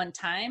submitting at one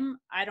time,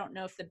 I don't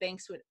know if the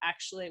banks would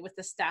actually, with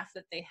the staff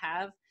that they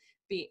have,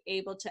 be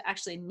able to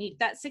actually meet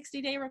that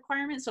 60-day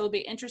requirement. So it'll be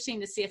interesting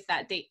to see if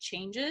that date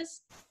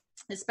changes,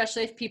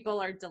 especially if people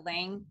are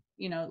delaying,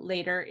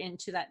 later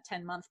into that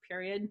 10-month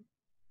period.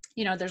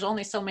 There's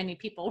only so many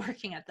people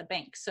working at the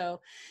bank. So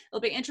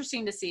it'll be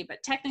interesting to see.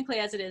 But technically,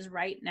 as it is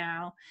right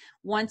now,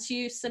 once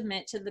you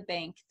submit to the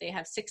bank, they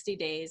have 60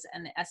 days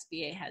and the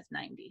SBA has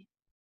 90.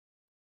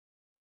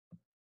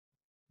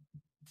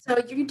 So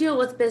you deal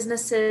with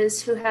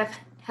businesses who have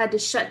had to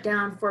shut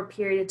down for a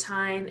period of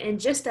time. And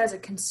just as a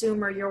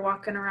consumer, you're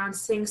walking around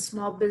seeing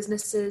small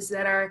businesses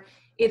that are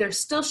either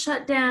still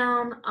shut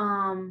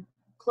down,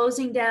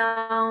 closing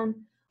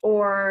down,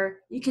 or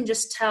you can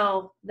just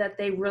tell that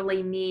they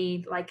really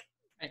need like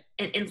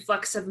an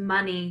influx of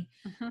money.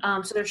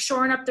 So they're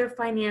shoring up their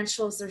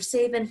financials, they're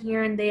saving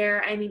here and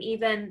there. I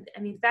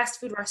mean, fast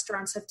food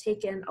restaurants have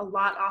taken a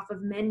lot off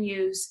of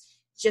menus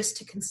just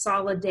to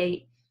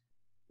consolidate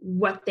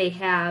what they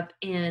have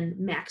and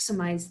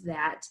maximize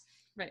that.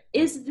 Right.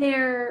 Is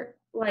there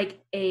like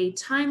a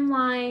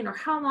timeline, or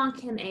how long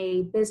can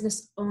a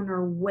business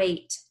owner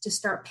wait to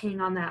start paying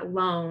on that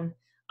loan?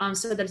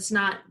 So that it's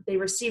not, they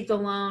receive the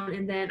loan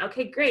and then,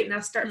 okay, great, now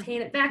start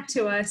paying it back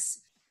to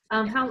us.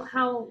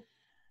 How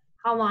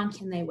long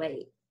can they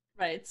wait?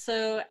 Right.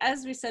 So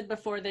as we said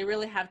before, they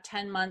really have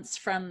 10 months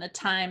from the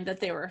time that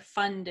they were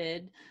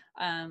funded.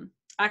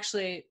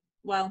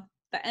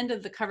 The end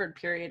of the covered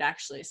period,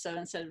 actually. So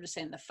instead of just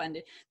saying the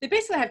funded, they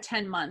basically have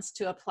 10 months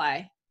to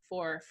apply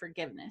for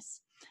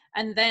forgiveness.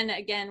 And then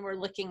again, we're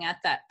looking at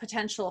that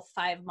potential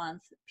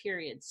 5-month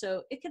period.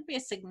 So it could be a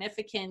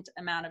significant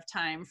amount of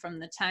time from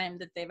the time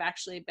that they've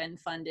actually been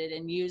funded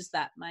and used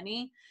that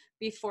money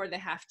before they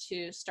have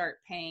to start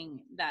paying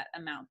that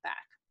amount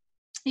back.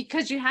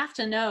 Because you have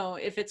to know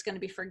if it's going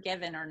to be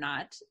forgiven or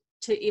not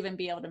to even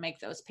be able to make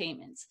those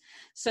payments.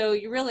 So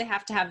you really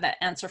have to have that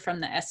answer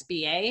from the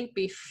SBA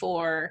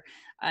before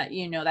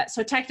you know that.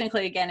 So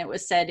technically, again, it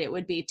was said it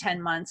would be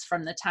 10 months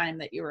from the time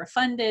that you were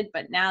funded,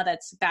 but now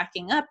that's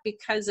backing up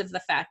because of the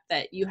fact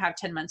that you have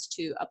 10 months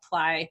to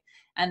apply,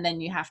 and then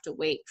you have to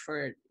wait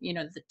for,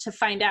 to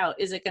find out,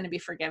 is it going to be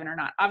forgiven or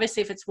not?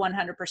 Obviously, if it's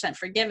 100%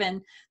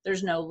 forgiven,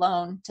 there's no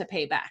loan to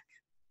pay back.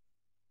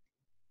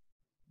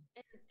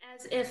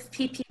 As if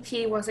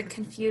PPP wasn't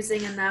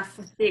confusing enough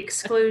with the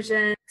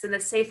exclusions and the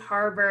safe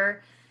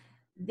harbor,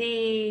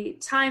 the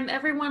time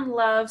everyone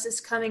loves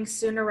is coming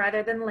sooner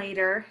rather than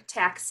later,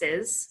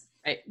 taxes.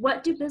 Right.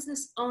 What do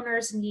business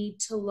owners need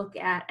to look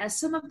at as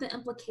some of the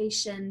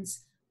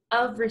implications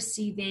of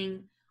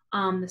receiving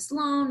this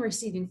loan,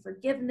 receiving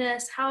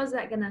forgiveness? How is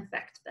that going to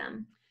affect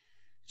them?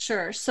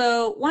 Sure.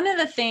 So one of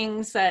the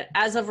things that,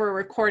 as of we're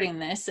recording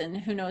this, and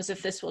who knows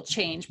if this will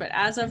change, but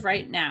as of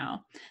right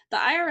now, the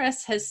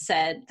IRS has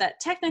said that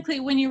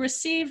technically when you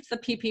received the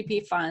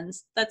PPP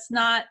funds, that's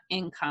not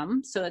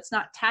income. So it's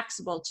not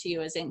taxable to you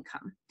as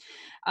income.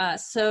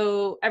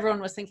 So everyone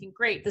was thinking,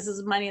 great, this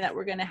is money that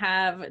we're going to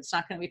have. It's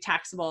not going to be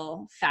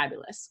taxable.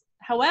 Fabulous.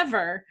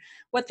 However,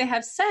 what they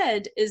have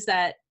said is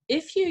that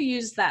if you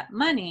use that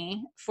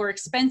money for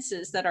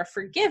expenses that are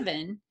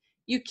forgiven,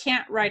 you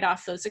can't write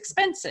off those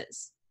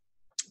expenses.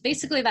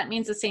 Basically, that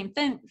means the same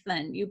thing.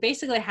 Then you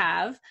basically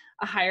have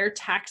a higher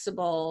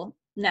taxable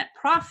net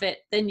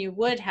profit than you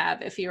would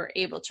have if you were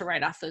able to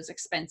write off those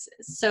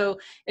expenses. So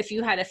if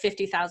you had a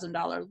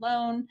 $50,000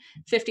 loan,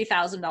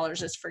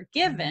 $50,000 is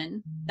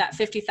forgiven, that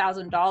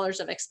 $50,000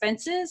 of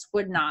expenses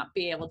would not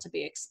be able to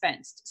be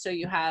expensed. So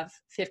you have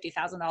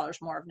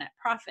 $50,000 more of net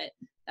profit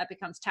that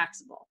becomes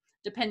taxable.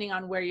 Depending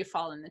on where you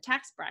fall in the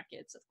tax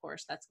brackets, of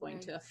course, that's going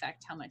to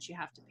affect how much you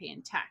have to pay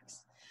in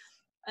tax.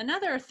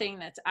 Another thing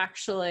that's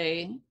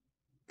actually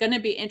going to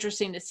be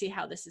interesting to see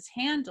how this is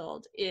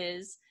handled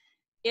is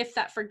if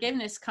that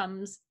forgiveness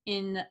comes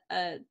in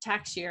a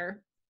tax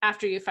year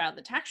after you file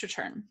the tax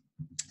return.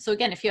 So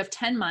again, if you have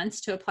 10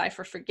 months to apply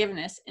for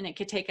forgiveness and it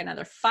could take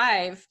another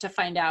 5 to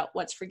find out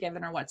what's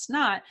forgiven or what's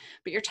not,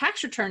 but your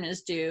tax return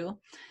is due,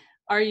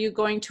 are you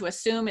going to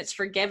assume it's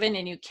forgiven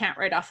and you can't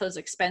write off those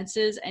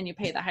expenses and you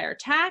pay the higher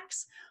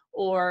tax?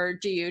 Or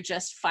do you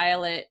just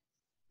file it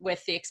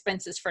with the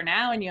expenses for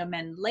now and you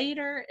amend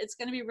later? It's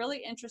going to be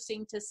really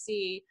interesting to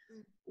see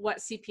what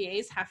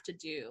CPAs have to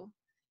do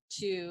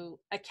to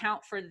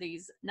account for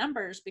these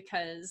numbers,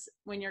 because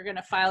when you're going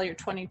to file your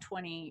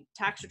 2020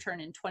 tax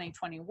return in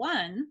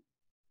 2021,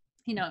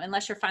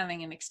 unless you're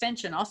filing an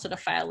extension also to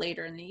file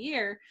later in the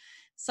year,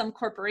 some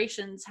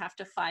corporations have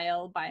to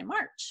file by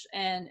March.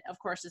 And of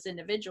course, as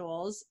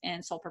individuals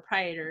and sole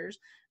proprietors,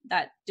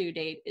 that due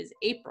date is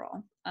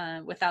April.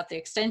 Without the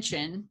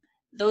extension,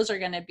 those are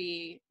going to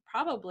be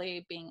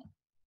probably being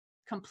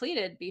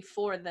completed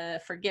before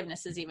the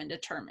forgiveness is even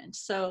determined.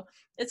 So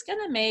it's going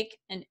to make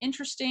an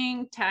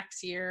interesting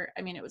tax year.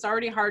 I mean, it was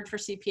already hard for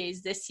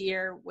CPAs this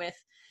year with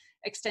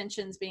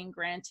extensions being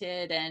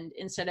granted, and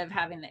instead of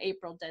having the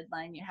April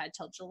deadline, you had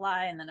till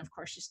July, and then of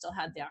course you still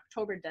had the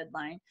October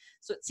deadline.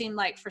 So it seemed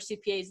like for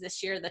CPAs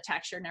this year, the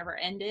tax year never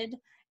ended,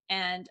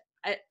 and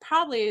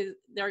probably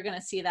they're going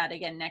to see that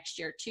again next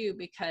year too,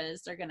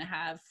 because they're going to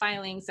have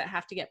filings that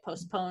have to get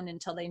postponed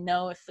until they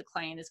know if the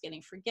client is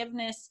getting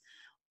forgiveness,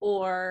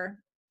 or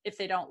if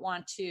they don't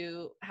want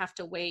to have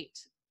to wait,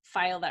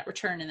 file that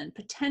return and then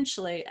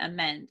potentially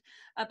amend.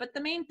 But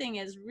the main thing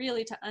is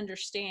really to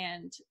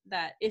understand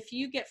that if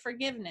you get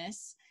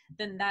forgiveness,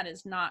 then that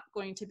is not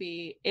going to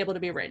be able to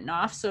be written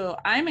off. So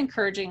I'm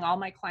encouraging all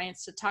my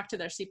clients to talk to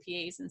their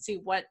CPAs and see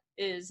what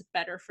is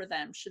better for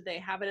them. Should they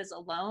have it as a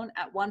loan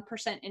at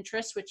 1%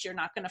 interest, which you're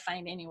not going to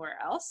find anywhere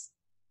else,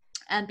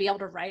 and be able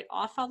to write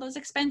off all those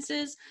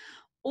expenses?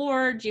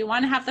 Or do you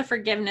want to have the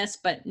forgiveness,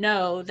 but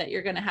know that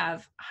you're going to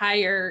have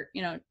higher,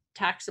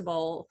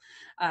 taxable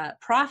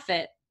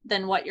profit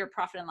than what your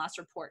profit and loss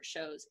report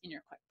shows in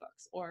your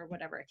QuickBooks or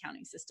whatever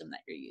accounting system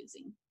that you're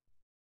using?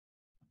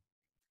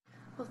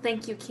 Well,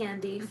 thank you,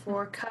 Candy,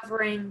 for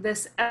covering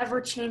this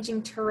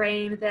ever-changing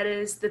terrain that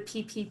is the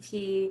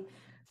PPP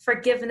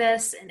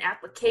forgiveness and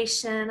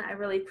application. I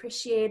really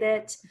appreciate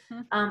it.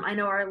 I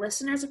know our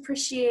listeners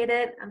appreciate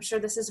it. I'm sure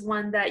this is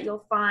one that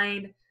you'll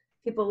find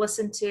people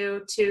listen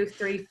to 2,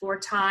 3, 4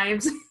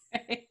 times,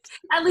 Right.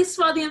 at least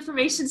while the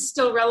information's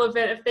still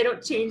relevant if they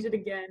don't change it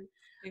again.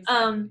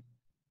 Exactly.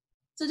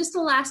 So just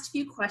the last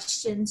few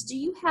questions. Do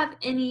you have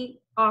any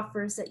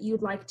offers that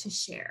you'd like to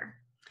share?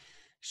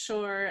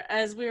 Sure.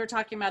 As we were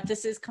talking about,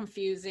 this is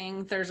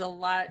confusing. There's a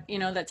lot,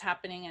 that's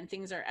happening and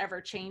things are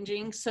ever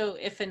changing. So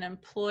if an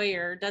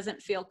employer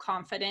doesn't feel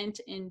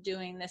confident in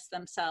doing this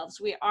themselves,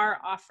 we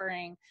are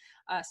offering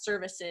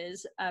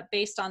services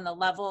based on the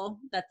level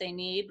that they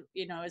need.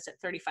 Is it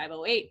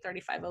 3508,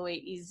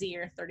 3508EZ,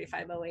 or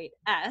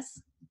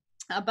 3508S?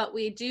 But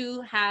we do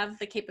have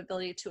the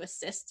capability to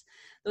assist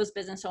those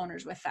business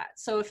owners with that.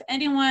 So if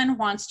anyone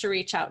wants to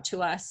reach out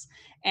to us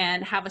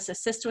and have us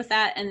assist with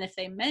that, and if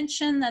they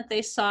mention that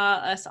they saw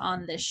us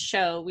on this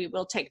show, we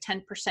will take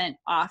 10%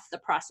 off the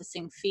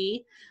processing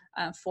fee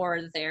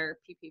for their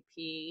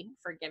PPP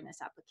forgiveness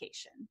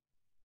application.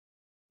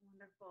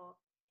 Wonderful.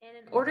 And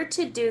in order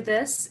to do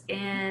this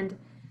and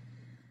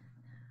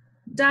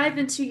dive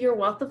into your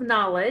wealth of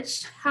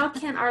knowledge, how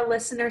can our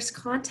listeners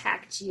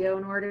contact you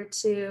in order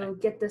to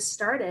get this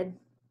started?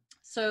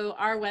 So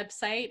our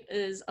website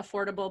is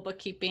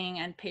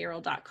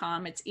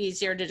affordablebookkeepingandpayroll.com. It's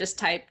easier to just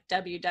type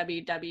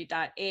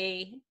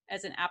www.a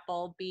as in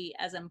apple, b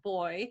as in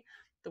boy,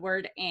 the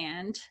word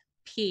and,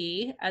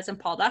 p as in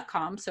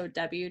paul.com. So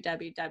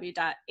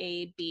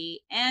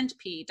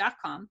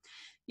www.abandp.com.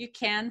 You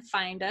can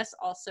find us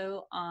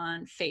also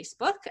on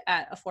Facebook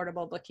at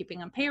Affordable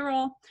Bookkeeping and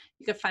Payroll.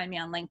 You can find me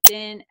on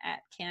LinkedIn at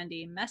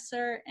Candy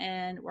Messer,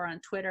 and we're on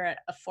Twitter at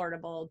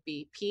Affordable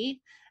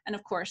BP. And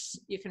of course,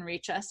 you can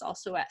reach us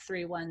also at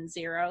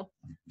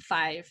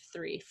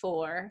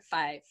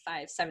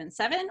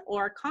 310-534-5577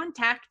 or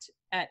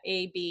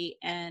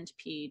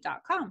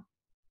contact@abandp.com.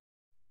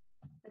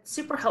 It's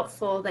super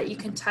helpful that you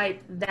can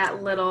type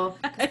that little.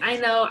 I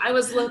know I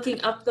was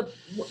looking up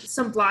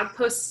some blog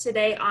posts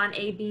today on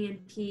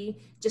ABNP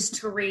just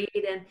to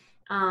read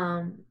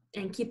and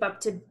keep up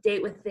to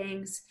date with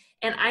things.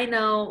 And I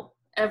know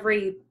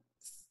every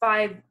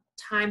 5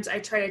 times I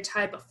try to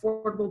type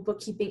affordable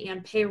bookkeeping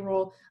and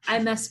payroll, I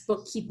mess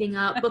bookkeeping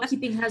up.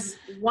 Bookkeeping has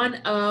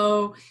 1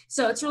 O.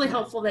 So it's really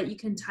helpful that you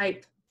can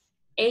type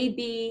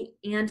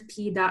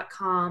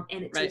abandp.com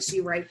and it takes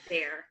you right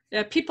there.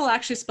 Yeah, people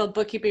actually spell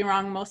bookkeeping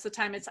wrong most of the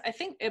time. I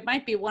think it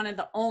might be one of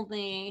the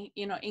only,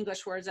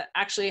 English words that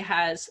actually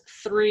has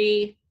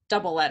 3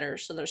 double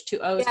letters. So there's 2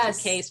 O's,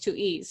 Yes. 2 K's, 2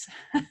 E's.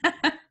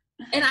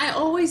 And I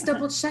always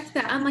double check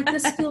that. I'm like,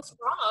 this feels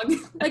wrong.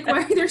 Like,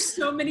 why are there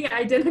so many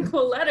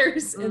identical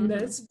letters in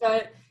this?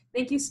 But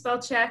thank you, spell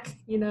check.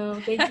 Thank you,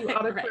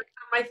 autocorrect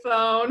on my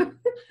phone.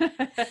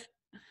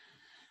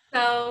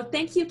 So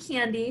thank you,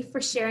 Candy,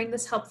 for sharing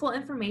this helpful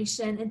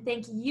information. And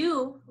thank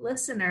you,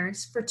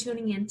 listeners, for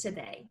tuning in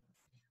today.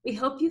 We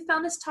hope you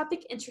found this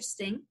topic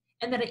interesting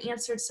and that it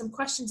answered some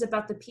questions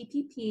about the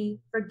PPP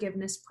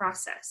forgiveness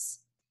process.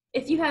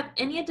 If you have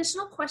any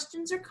additional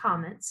questions or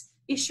comments,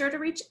 be sure to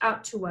reach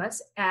out to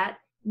us at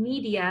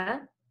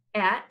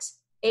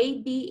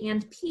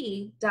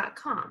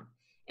media@abandp.com.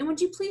 And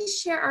would you please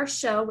share our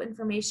show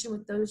information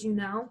with those you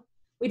know?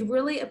 We'd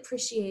really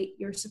appreciate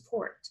your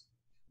support.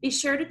 Be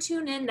sure to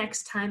tune in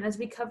next time as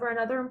we cover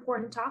another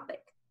important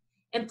topic.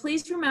 And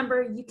please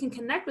remember, you can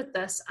connect with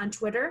us on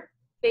Twitter,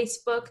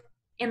 Facebook,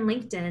 and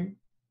LinkedIn.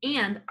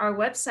 And our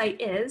website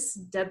is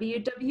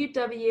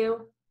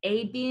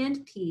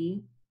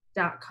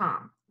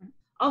www.abandp.com.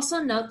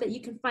 Also note that you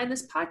can find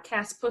this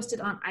podcast posted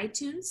on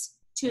iTunes,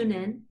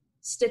 TuneIn,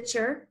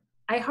 Stitcher,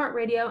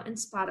 iHeartRadio, and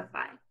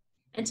Spotify.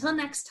 Until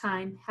next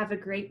time, have a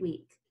great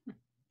week.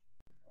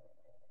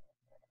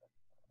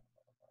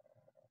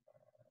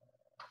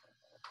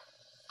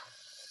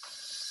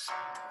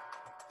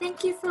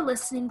 Thank you for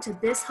listening to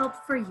This Help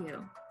for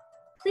You.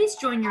 Please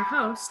join your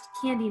host,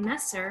 Candy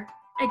Messer,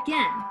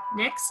 again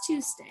next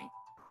Tuesday.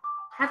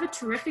 Have a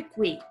terrific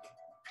week.